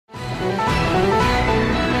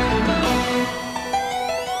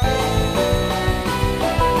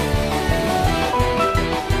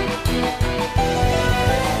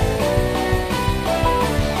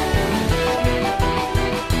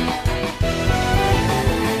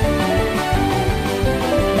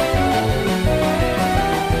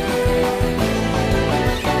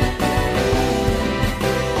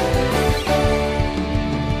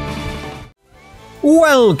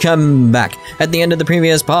Welcome back! At the end of the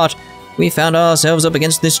previous part, we found ourselves up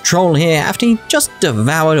against this troll here after he just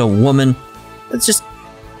devoured a woman. That's just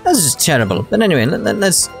terrible. But anyway,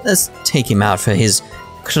 let's take him out for his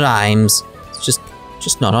crimes. It's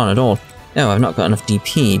just not on at all. No, I've not got enough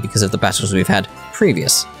DP because of the battles we've had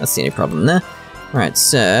previous. That's the only problem there. Right,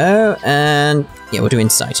 so, and yeah, we'll do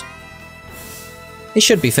insight. It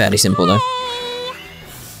should be fairly simple though.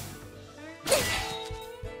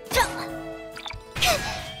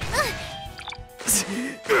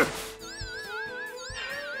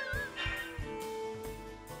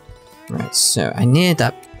 Right, so I need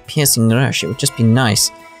that piercing rush. It would just be nice.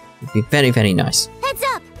 It would be very, very nice. Heads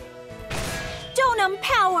up! Donum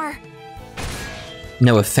power!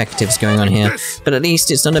 No effectives going on here, but at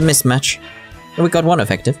least it's not a mismatch. Oh, we got one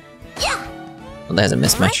effective. Yeah. Well, there's a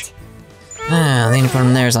mismatch. Ah, the only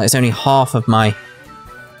problem there is like it's only half of my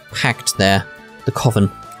pact there. The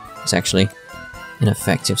Coven is actually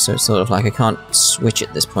ineffective, so it's sort of like I can't switch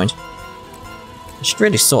at this point. I should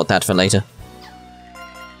really sort that for later.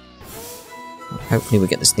 Hopefully we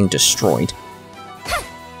get this thing destroyed.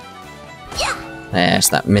 There's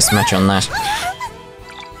that mismatch on that.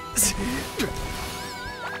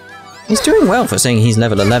 He's doing well for saying he's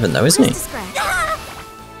level 11 though, isn't he?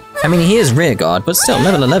 I mean, he is rear guard, but still,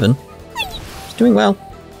 level 11. He's doing well.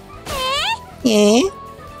 Yeah.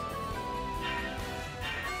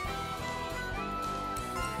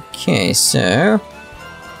 Okay, so...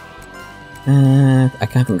 I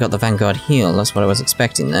haven't got the Vanguard heal, that's what I was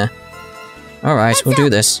expecting there. Alright, we'll do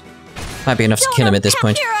this. Might be enough to kill him at this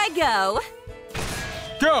point. Here I go!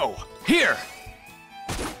 Go! Here!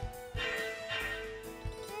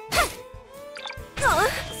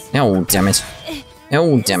 Oh, damn it.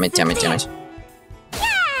 Oh, damn it, damn it, damn it.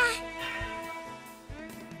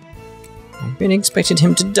 I really expected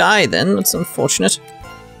him to die then, that's unfortunate.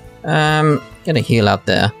 Get a heal out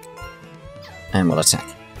there. And we'll attack.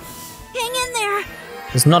 Hang in there!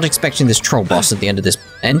 I was not expecting this troll boss at the end of this...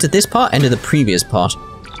 End of this part? End of the previous part.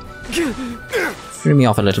 Threw me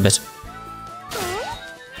off a little bit.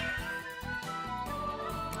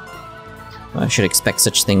 I should expect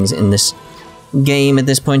such things in this game at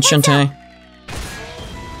this point, shouldn't I?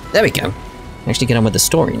 There we go. Actually get on with the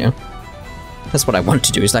story now. That's what I want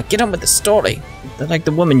to do, is like, get on with the story. Like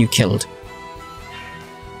the woman you killed.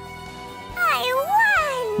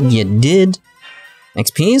 I won! You did.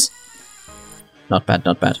 XPs? Not bad,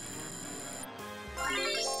 not bad.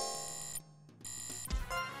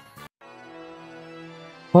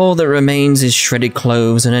 All that remains is shredded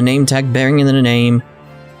cloves and a name tag bearing in the name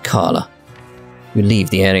Carla. You leave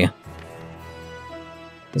the area.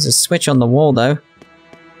 There's a switch on the wall though.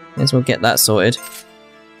 May as well get that sorted.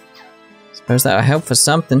 Suppose that'll help for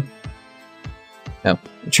something. Oh,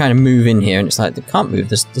 I'm trying to move in here and it's like, they can't move,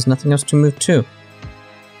 there's nothing else to move to.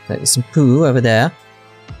 Like there's some poo over there.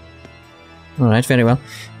 Alright, very well.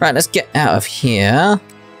 Right, let's get out of here.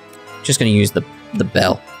 Just gonna use the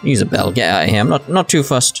bell. Use a bell, get out of here. I'm not too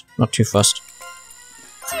fussed. Not too fussed.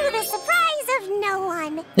 To the surprise of no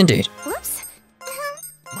one. Indeed. Whoops.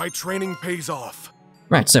 My training pays off.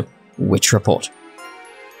 Right, so, which report?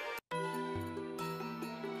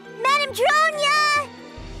 Madame Dronya!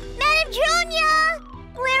 Madame Dronya!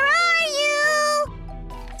 Where are you?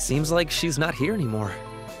 Seems like she's not here anymore.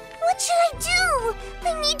 What should I do?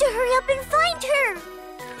 I need to hurry up and find her.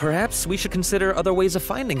 Perhaps we should consider other ways of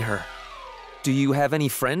finding her. Do you have any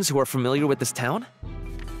friends who are familiar with this town?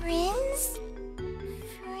 Friends?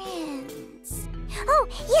 Friends... Oh,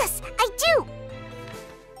 yes, I do!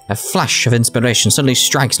 A flash of inspiration suddenly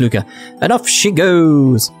strikes Luca, and off she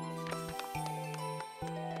goes!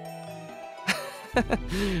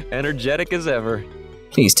 Energetic as ever.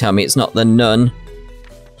 Please tell me it's not the nun.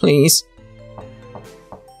 Please.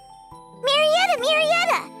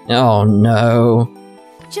 Marietta! Oh no.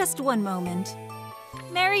 Just one moment.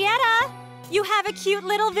 Marietta, you have a cute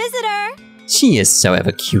little visitor. She is so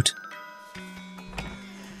ever cute.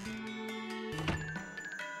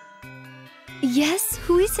 Yes,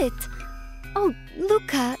 who is it? Oh,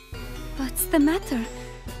 Luca. What's the matter?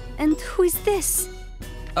 And who is this?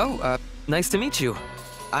 Oh, nice to meet you.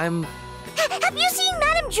 I'm... Have you seen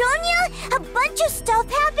Madame Dronya? A bunch of stuff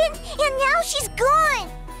happened, and now she's gone!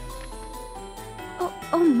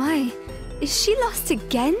 Oh my. Is she lost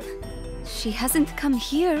again? She hasn't come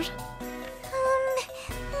here.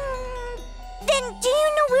 Then do you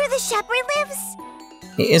know where the shepherd lives?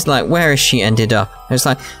 It is like, where has she ended up? It's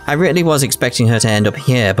like, I really was expecting her to end up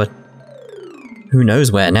here, but... who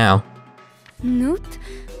knows where now? Newt?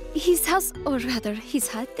 His house, or rather, his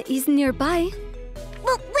hut is nearby.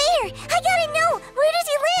 Well, where? I gotta know! Where does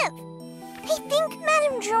he live? I think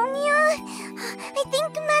Madame Dronya... I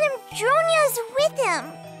think Madame Dronya's with him.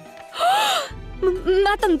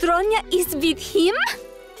 Madame Dronya is with him?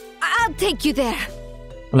 I'll take you there.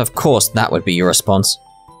 Well, of course, that would be your response.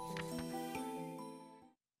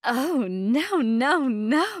 Oh,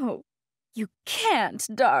 no. You can't,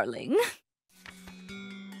 darling.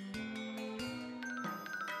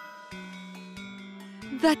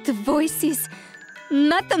 That voice is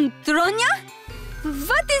Madame Dronya?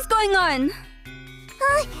 What is going on?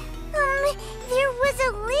 There was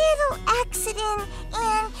a little accident,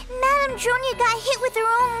 and Madame Dronya got hit with her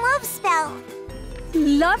own love spell.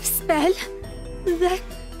 Love spell? That...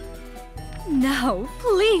 No,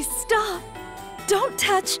 please stop. Don't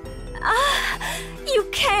touch. You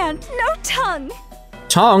can't. No tongue.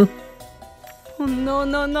 Tongue? Oh,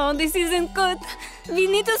 no, this isn't good. We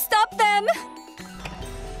need to stop them.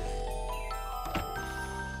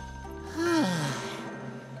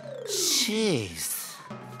 Jeez.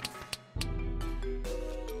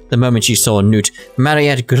 The moment she saw Newt,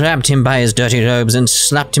 Mariette grabbed him by his dirty robes and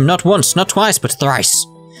slapped him not once, not twice, but thrice.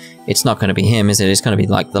 It's not going to be him, is it? It's going to be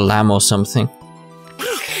like the lamb or something.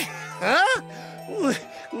 Huh?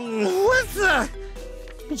 What the?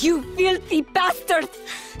 You filthy bastard!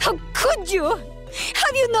 How could you?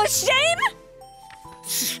 Have you no shame?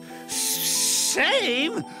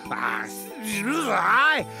 Shame?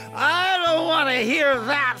 I don't want to hear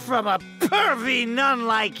that from a pervy nun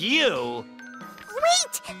like you.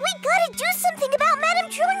 Wait! We gotta do something about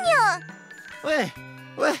Madame Dronya!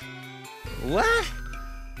 What?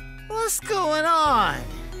 What's going on?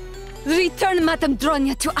 Return Madame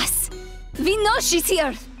Dronya to us. We know she's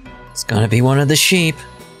here. It's going to be one of the sheep.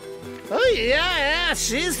 Oh, yeah,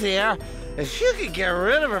 she's here. If you could get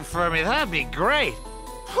rid of her for me, that'd be great.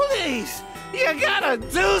 Please, you gotta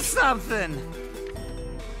do something.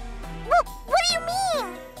 What do you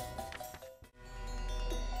mean?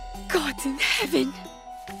 God in heaven.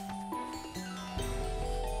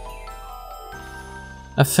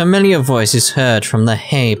 A familiar voice is heard from the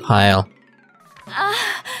hay pile.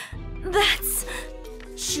 That's...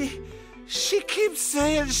 She keeps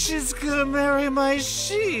saying she's gonna marry my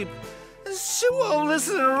sheep. She won't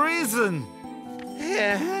listen to reason.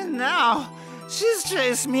 Yeah, now she's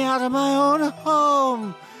chased me out of my own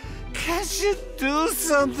home. Can't you do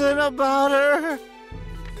something about her?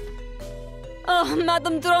 Oh,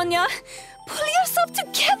 Madame Dronya, pull yourself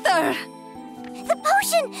together. The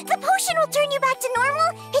potion will turn you back to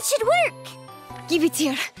normal. It should work. Give it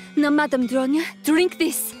here. Now, Madame Dronya, drink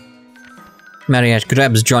this. Mariette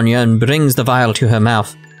grabs Dronya and brings the vial to her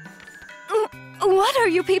mouth. What are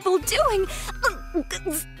you people doing?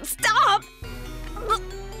 Stop!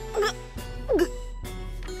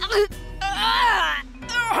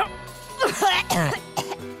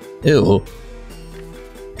 Ew.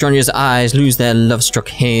 Dronya's eyes lose their love-struck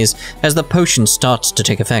haze as the potion starts to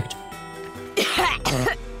take effect.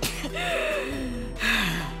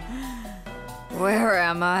 Where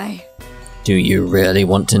am I? Do you really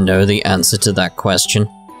want to know the answer to that question?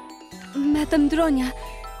 Madame Dronya,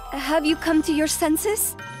 have you come to your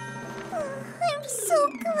senses? I'm so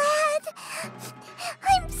glad.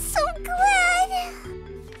 I'm so glad.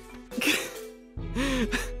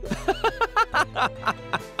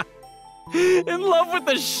 In love with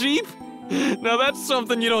the sheep? Now that's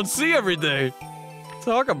something you don't see every day.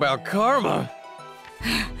 Talk about karma.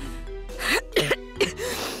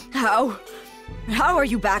 How are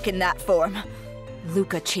you back in that form?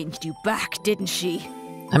 Luca changed you back, didn't she?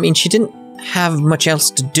 I mean, she didn't have much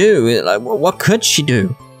else to do. Like, what could she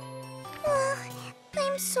do?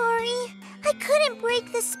 I'm sorry. I couldn't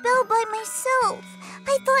break the spell by myself.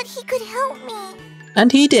 I thought he could help me.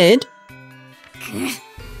 And he did.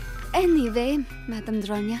 Anyway, Madame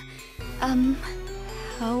Dronya,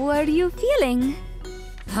 how are you feeling?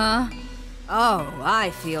 Huh? Oh, I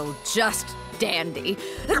feel just dandy.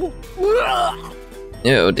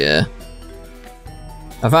 Oh dear.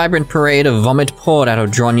 A vibrant parade of vomit poured out of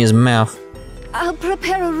Dronya's mouth. I'll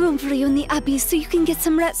prepare a room for you in the Abbey so you can get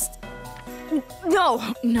some rest.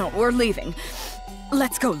 No, we're leaving.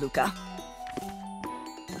 Let's go, Luca.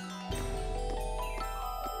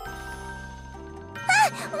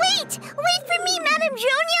 Wait for me, Madame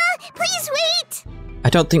Dronya! Please wait! I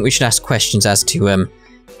don't think we should ask questions as to,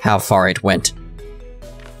 how far it went.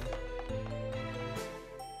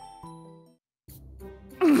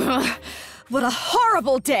 What a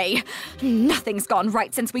horrible day! Nothing's gone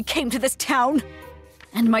right since we came to this town.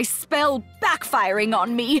 And my spell backfiring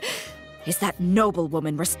on me. Is that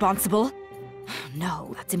noblewoman responsible?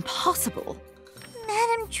 No, that's impossible.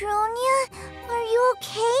 Madame Dronya, are you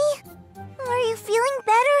okay? Are you feeling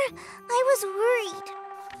better? I was worried.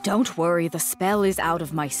 Don't worry, the spell is out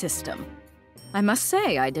of my system. I must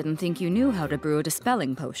say, I didn't think you knew how to brew a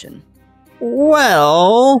dispelling potion.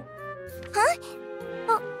 Well... Huh?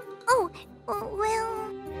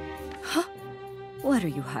 Well... Huh? What are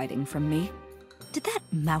you hiding from me? Did that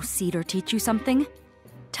mouse eater teach you something?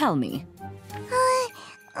 Tell me.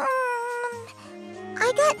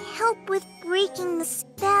 I got help with breaking the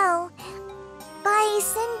spell by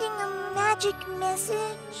sending a magic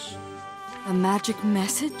message. A magic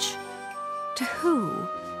message? To who?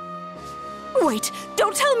 Wait,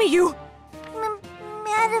 don't tell me you...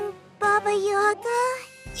 Madam Baba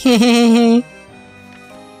Yaga?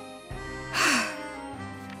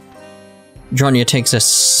 Dronya takes a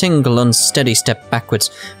single unsteady step backwards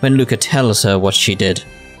when Luca tells her what she did.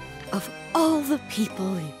 Of all the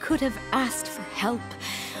people you could have asked for help,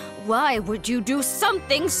 why would you do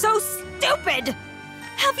something so stupid?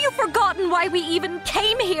 Have you forgotten why we even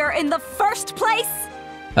came here in the first place?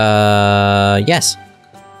 Yes.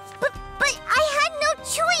 But I had no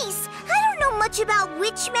choice. I don't know much about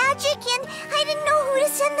witch magic, and I didn't know who to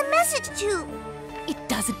send the message to. It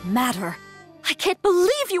doesn't matter. I can't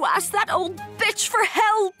believe you asked that old bitch for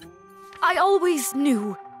help! I always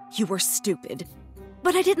knew you were stupid,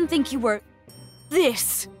 but I didn't think you were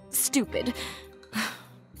this stupid.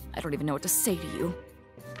 I don't even know what to say to you.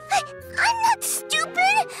 I'm not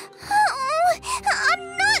stupid! Oh,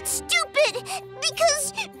 I'm not stupid!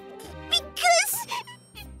 Because...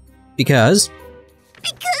 Because?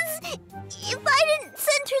 Because if I didn't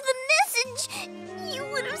send her the message, you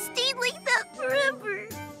would have stayed like that forever.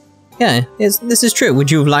 Yeah, this is true. Would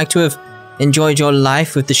you have liked to have enjoyed your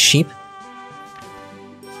life with the sheep?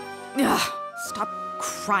 Ugh, stop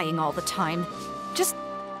crying all the time. Just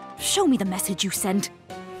show me the message you sent.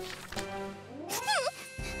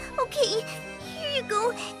 Okay, here you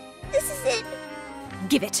go. This is it.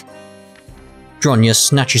 Give it. Dronya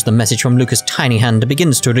snatches the message from Luca's tiny hand and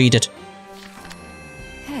begins to read it.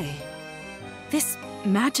 Hey, this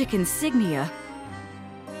magic insignia.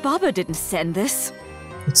 Baba didn't send this.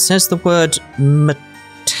 It says the word Metalia.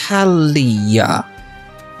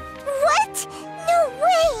 What? No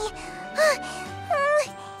way!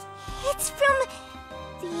 It's from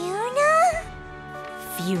Fiona?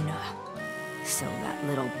 Fiona. So that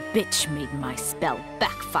little bitch made my spell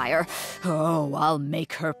backfire. Oh, I'll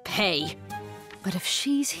make her pay. But if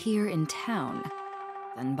she's here in town,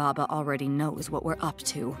 then Baba already knows what we're up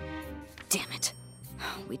to. Damn it.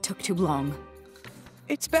 We took too long.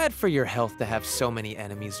 It's bad for your health to have so many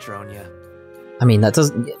enemies, Dronya. I mean, that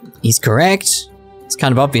doesn't... He's correct. It's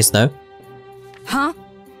kind of obvious, though. Huh?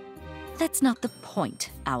 That's not the point,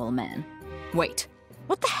 Owlman. Wait,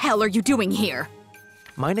 what the hell are you doing here?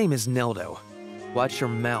 My name is Neldo. Watch your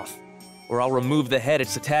mouth, or I'll remove the head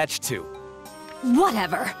it's attached to.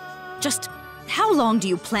 Whatever. Just how long do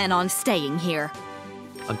you plan on staying here?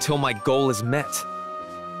 Until my goal is met.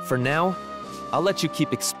 For now, I'll let you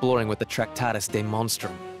keep exploring with the Tractatus de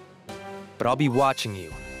Monstrum. But I'll be watching you.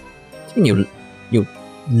 What do you mean you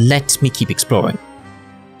let me keep exploring?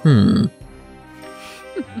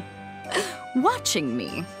 Watching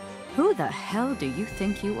me? Who the hell do you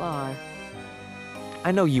think you are?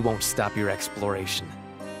 I know you won't stop your exploration.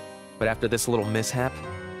 But after this little mishap,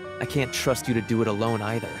 I can't trust you to do it alone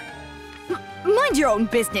either. Mind your own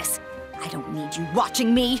business! I don't need you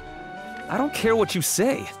watching me! I don't care what you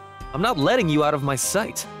say. I'm not letting you out of my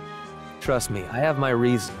sight. Trust me, I have my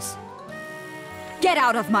reasons. Get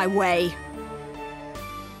out of my way!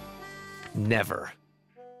 Never.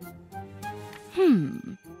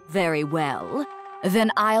 Very well.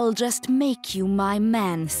 Then I'll just make you my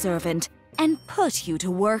manservant and put you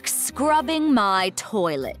to work scrubbing my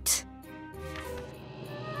toilet.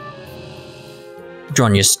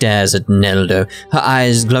 Dronya stares at Neldo, her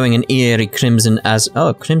eyes glowing an eerie crimson as...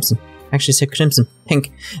 Oh, crimson. Actually said crimson.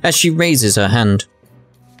 Pink. As she raises her hand.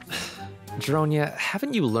 Dronya,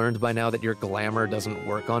 haven't you learned by now that your glamour doesn't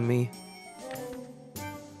work on me?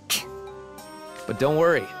 But don't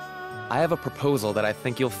worry. I have a proposal that I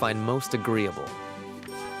think you'll find most agreeable.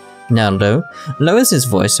 Neldo lowers his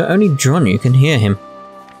voice so only Dronya can hear him.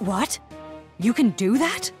 What? You can do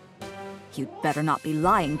that? You'd better not be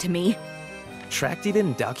lying to me. Tracty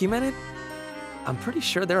didn't document it? I'm pretty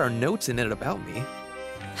sure there are notes in it about me.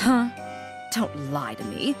 Huh? Don't lie to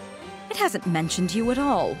me. It hasn't mentioned you at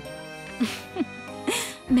all.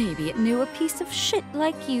 Maybe it knew a piece of shit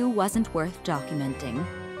like you wasn't worth documenting.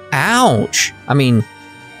 Ouch! I mean,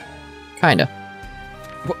 kinda.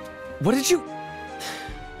 What did you...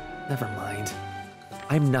 Never mind.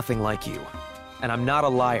 I'm nothing like you, and I'm not a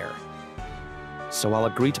liar. So I'll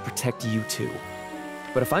agree to protect you too.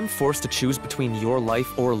 But if I'm forced to choose between your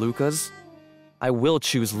life or Luca's, I will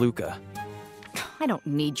choose Luca. I don't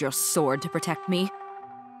need your sword to protect me.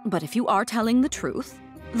 But if you are telling the truth,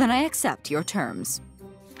 then I accept your terms.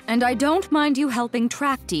 And I don't mind you helping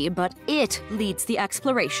Tracty, but it leads the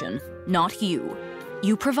exploration, not you.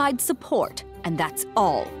 You provide support, and that's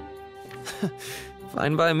all.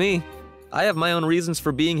 Fine by me. I have my own reasons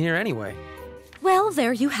for being here anyway. Well,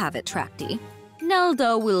 there you have it, Tracty.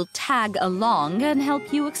 Neldo will tag along and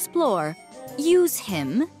help you explore. Use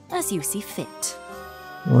him as you see fit.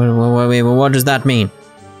 Wait, what does that mean?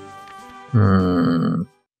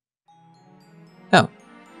 Oh.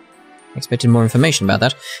 Expected more information about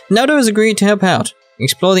that. Neldo has agreed to help out,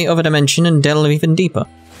 explore the other dimension and delve even deeper.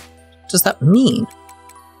 What does that mean?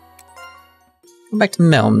 Go back to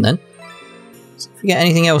Melm then. See if we get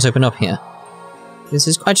anything else open up here. This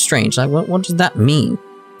is quite strange. Like, what does that mean?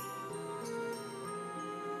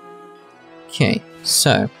 Okay,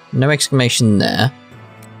 so no exclamation there.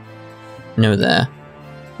 No there.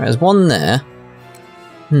 Right, there's one there.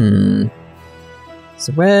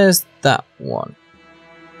 So where's that one?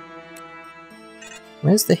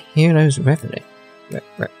 Where's the hero's revelry?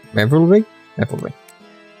 Revelry? Revelry.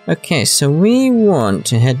 Okay, so we want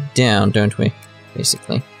to head down, don't we?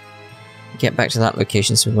 Basically. Get back to that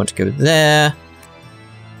location, so we want to go there.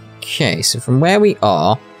 Okay, so from where we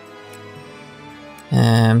are...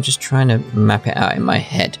 I'm just trying to map it out in my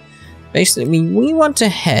head. Basically, we want to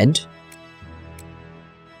head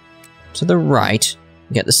to the right,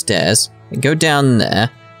 get the stairs, and go down there.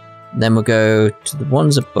 Then we'll go to the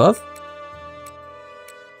ones above.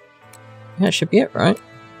 Yeah, that should be it, right?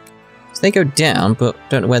 So they go down, but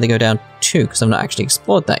don't know where they go down to, because I've not actually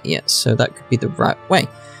explored that yet, so that could be the right way.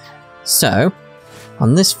 So,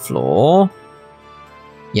 on this floor...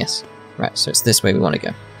 Yes, right, so it's this way we want to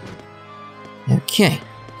go. Okay.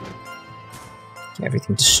 Get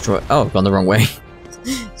everything destroyed. Oh, I've gone the wrong way.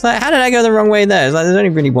 It's like, how did I go the wrong way there? It's like, there's only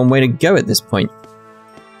really one way to go at this point.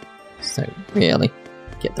 So, really,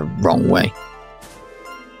 get the wrong way.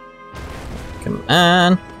 Come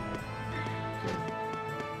on.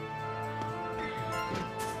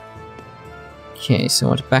 Okay, so I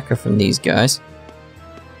want to back up from these guys.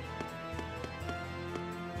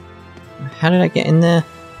 How did I get in there?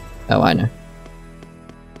 Oh, I know.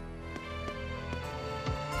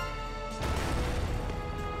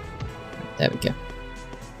 There we go.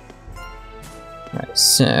 Right,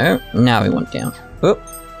 so now we want down. Oh,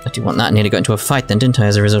 I do want that. I nearly got into a fight then, didn't I,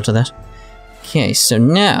 as a result of that? Okay, so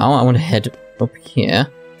now I want to head up here.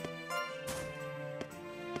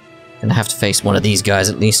 Gonna have to face one of these guys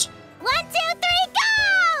at least. 1, 2,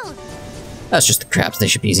 3, go! That's just the crabs, they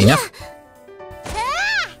should be easy enough.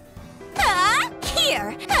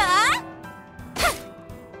 Here!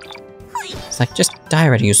 It's like, just die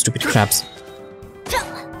already, you stupid crabs.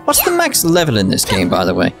 What's the max level in this game, by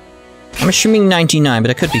the way? I'm assuming 99, but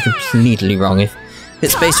I could be completely wrong. If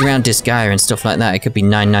it's based around Disgaea and stuff like that, it could be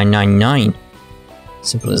 9999.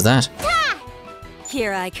 Simple as that.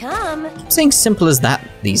 Here I come. I'm saying simple as that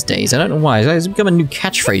these days. I don't know why. It's become a new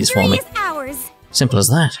catchphrase for me. Simple as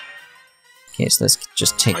that. Okay, so let's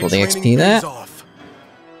just take all the XP there. Oh,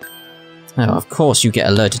 of course you get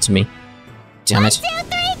alerted to me. Damn it. 1, 2, 3,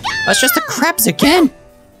 go! That's just the crabs again!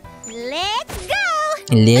 Let's go!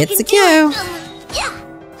 Let's go!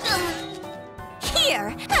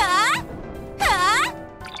 Here!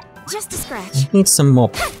 Just a scratch. I need some more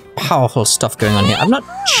powerful stuff going on here. I've not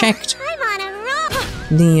checked I'm on a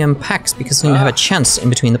roll! the packs because I didn't have a chance in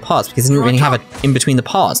between the parts, because I didn't really have it in between the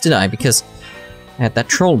parts, did I? Because I had that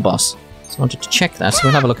troll boss. So I wanted to check that, so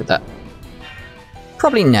we'll have a look at that.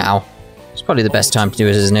 Probably now. It's probably the best time to do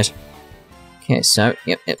it, isn't it? Okay, so,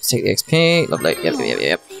 yep, take the XP. Lovely,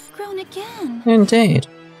 yep. They've grown again. Indeed.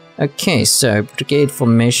 Okay, so, brigade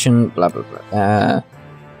formation, blah, blah, blah. There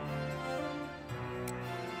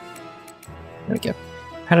we go.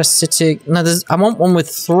 Parasitic. No, I want one with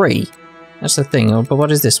 3. That's the thing. Oh, but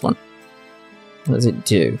what is this one? What does it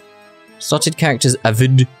do? Slotted characters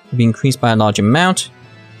avid will be increased by a large amount.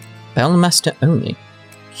 Bellmaster only.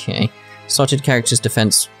 Okay. Slotted characters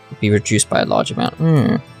defense will be reduced by a large amount.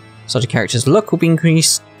 Slotted characters luck will be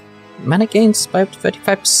increased. Mana gains by up to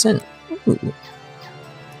 35%. Ooh.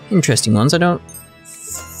 Interesting ones. I don't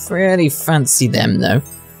really fancy them though.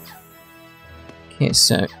 Okay,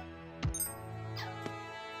 so.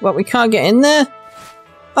 What, we can't get in there?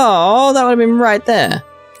 Oh, that would have been right there.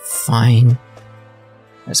 Fine.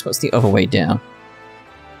 Right, so what's the other way down?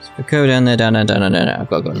 So if we go down there, down. I've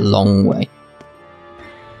got to go a long way.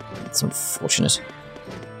 That's unfortunate.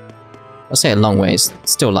 I'll say a long way. It's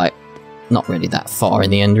still like not really that far in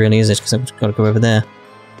the end, really, is it? Because I've got to go over there.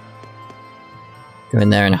 Go in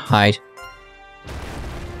there and hide.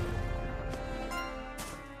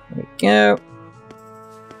 There we go.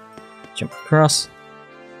 Jump across.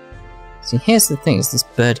 See, here's the thing, is this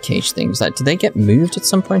birdcage thing. Like, do they get moved at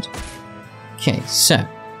some point? Okay, so.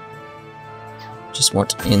 Just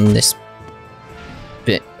want in this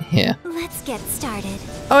bit here. Let's get started.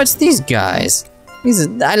 Oh, it's these guys.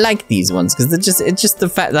 I like these ones, because it's just the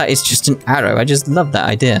fact that it's just an arrow. I just love that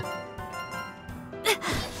idea.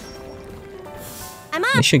 I'm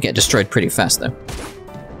up. They should get destroyed pretty fast, though.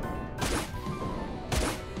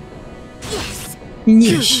 Yes.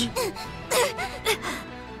 Yeesh.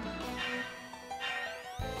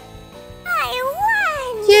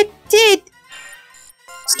 I won. You did!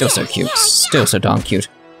 Still so cute. Still so darn cute.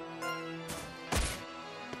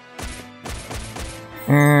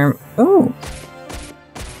 Oh.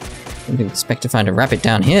 You didn't expect to find a rabbit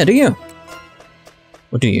down here, do you?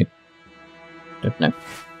 Or do you? Don't know.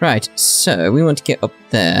 Right, so we want to get up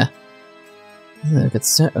there.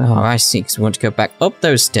 Oh, I see, because we want to go back up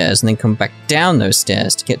those stairs and then come back down those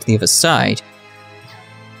stairs to get to the other side.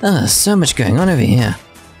 Oh, so much going on over here.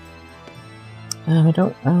 I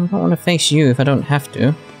don't want to face you if I don't have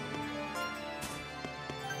to.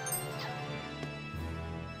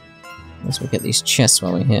 Let's get these chests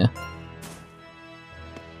while we're here.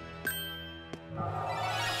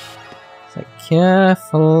 So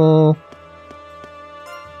careful.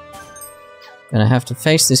 Gonna have to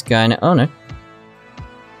face this guy now. Oh no.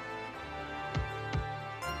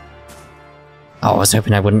 Oh, I was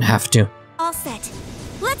hoping I wouldn't have to. All set.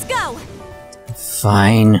 Let's go.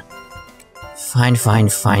 Fine.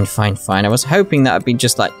 Fine. I was hoping that would be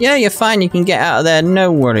just like, yeah, you're fine, you can get out of there,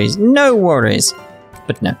 no worries.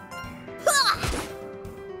 But no.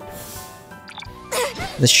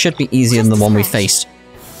 This should be easier than the one we faced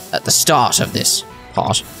at the start of this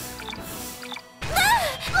part.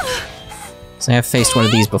 So I have faced one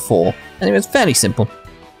of these before, and it was fairly simple.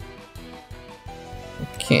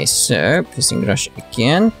 Okay, so, Pissing Rush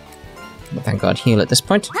again. Thank God, heal at this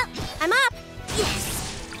point. I'm up. Yes.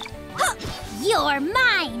 You're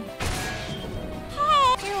mine.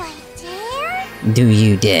 Hey, do I dare? Do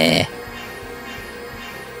you dare?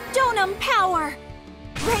 Donum power!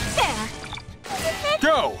 Right there!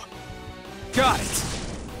 Go! Got it!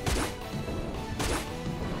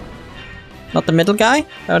 Not the middle guy?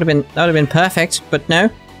 That would have been perfect, but no.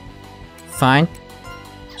 Fine.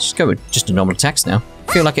 Just go with just a normal attacks now.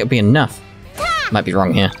 I feel like it'll be enough. Might be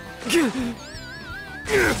wrong here.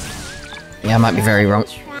 Yeah, I might be very wrong.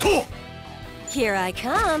 Here I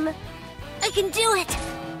come. I can do it.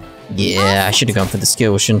 Yeah, I should have gone for the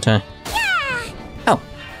skill, shouldn't I? Yeah. Oh.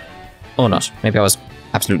 Or not. Maybe I was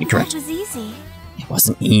absolutely correct. That was easy. It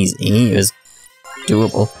wasn't easy, it was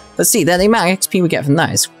doable. But see, the amount of XP we get from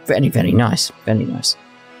that is very, very nice. Very nice.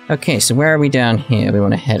 Okay, so where are we down here? We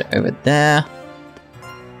want to head over there.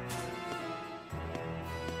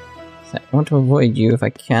 So I want to avoid you if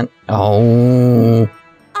I can. Oh.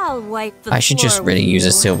 I'll wipe the I should just floor really with use a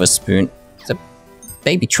you. silver spoon. It's a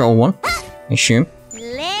baby troll one, I assume.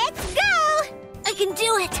 Let's go. I can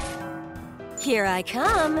do it. Here I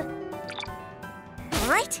come. All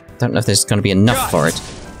right. Don't know if there's going to be enough for it.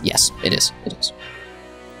 Yes, it is. It is.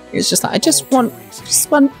 It's just that I just want.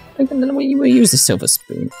 We'll use the silver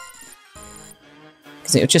spoon.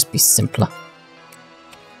 Because it'll just be simpler.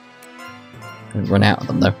 Gonna run out of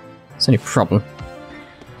them though. It's only problem.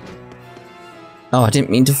 Oh, I didn't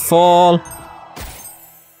mean to fall.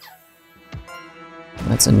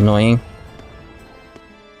 That's annoying.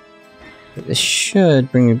 But this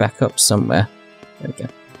should bring me back up somewhere. There we go.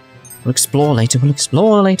 We'll explore later.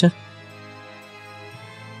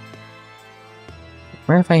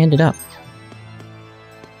 Where have I ended up?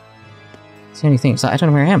 It's the only thing. It's like, I don't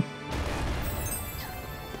know where I am.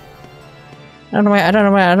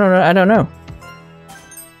 I don't know.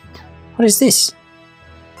 What is this?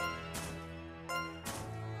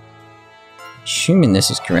 Assuming this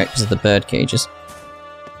is correct because of the bird cages.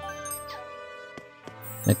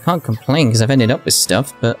 I can't complain because I've ended up with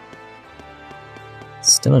stuff, but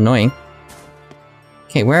it's still annoying.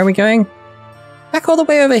 Okay, where are we going? Back all the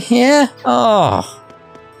way over here? Oh.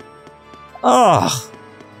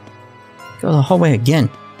 Go the whole way again.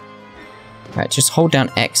 Right, just hold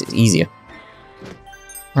down X, it's easier.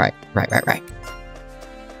 Right.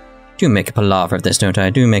 Do make a palaver of this, don't I?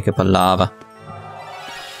 Do make a palaver.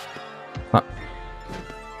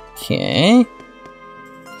 Okay.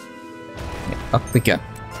 Up we go.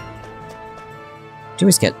 Do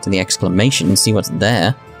always get to the exclamation and see what's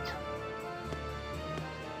there.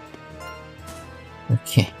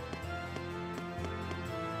 Okay.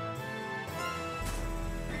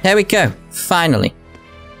 There we go. Finally.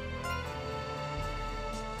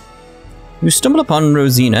 You stumble upon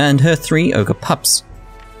Rosina and her 3 ogre pups.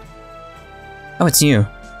 Oh, it's you.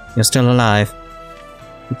 You're still alive.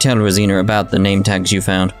 You tell Rosina about the name tags you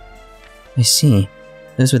found. I see.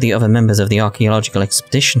 Those were the other members of the archaeological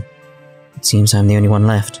expedition. It seems I'm the only one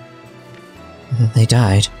left. They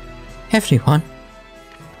died. Everyone.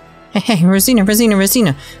 Hey, Rosina.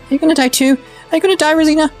 Are you gonna die too? Are you gonna die,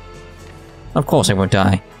 Rosina? Of course I won't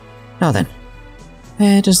die. Now then,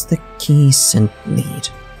 where does the key scent lead?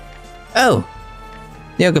 Oh!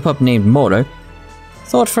 The ogre pup named Moro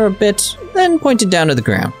thought for a bit, then pointed down at the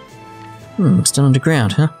ground. Still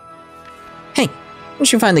underground, huh? Hey,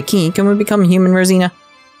 once you find the key, can we become human, Rosina?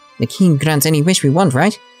 The key grants any wish we want,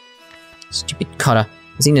 right? Stupid Cotta.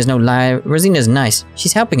 Rosina's no lie. Rosina's nice.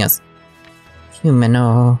 She's helping us. Human,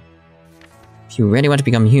 oh. If you really want to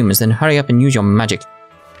become humans, then hurry up and use your magic.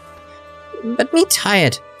 But me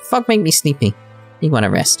tired. Fog make me sleepy. You want to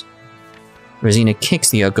rest. Rosina kicks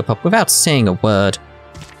the ogre pup without saying a word.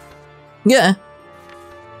 Yeah.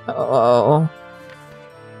 Oh.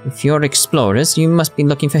 If you're explorers, you must be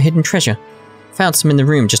looking for hidden treasure. Found some in the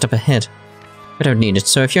room just up ahead. I don't need it,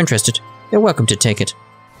 so if you're interested, you're welcome to take it.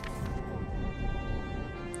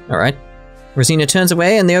 Alright. Rosina turns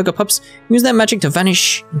away and the ogre pups use their magic to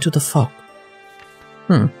vanish into the fog.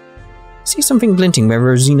 I see something glinting where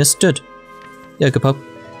Rosina stood. The ogre pup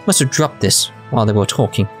must have dropped this while they were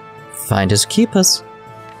talking. Finders keepers.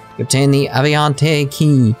 You obtain the Aviante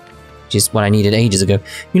key, which is what I needed ages ago.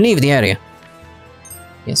 You leave the area.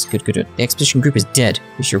 Yes, good. The expedition group is dead.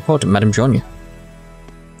 We should report to Madame Dronya.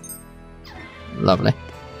 Lovely.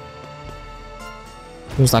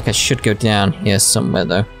 Feels like I should go down here somewhere,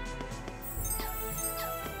 though.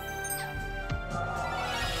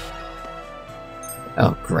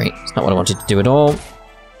 Oh, great. It's not what I wanted to do at all.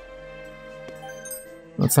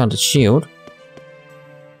 I found a shield.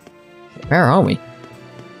 Where are we?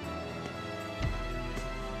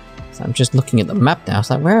 So I'm just looking at the map now. It's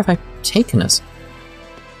like, where have I taken us?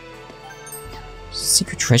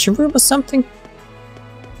 Secret treasure room or something?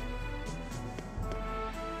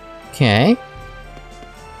 Okay.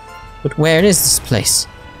 But where is this place?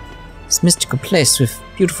 This mystical place with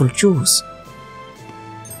beautiful jewels.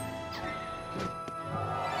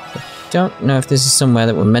 I don't know if this is somewhere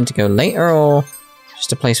that we're meant to go later or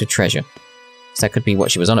just a place with treasure. Because that could be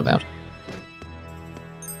what she was on about.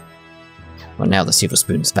 Well, now the silver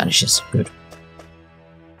spoon vanishes. Good.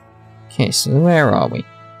 Okay, so where are we?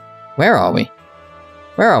 Where are we?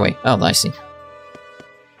 Where are we? Oh, I see.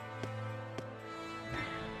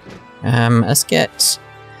 Let's get...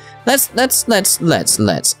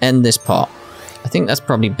 Let's end this part. I think that's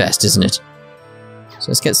probably best, isn't it? So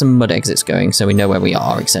let's get some mud exits going so we know where we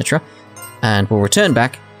are, etc. And we'll return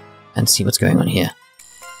back and see what's going on here.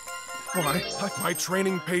 My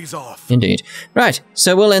training pays off. Indeed. Right,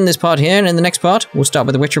 so we'll end this part here, and in the next part, we'll start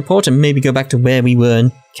with the witch report and maybe go back to where we were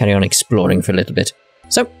and carry on exploring for a little bit.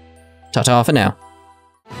 So, ta-ta for now.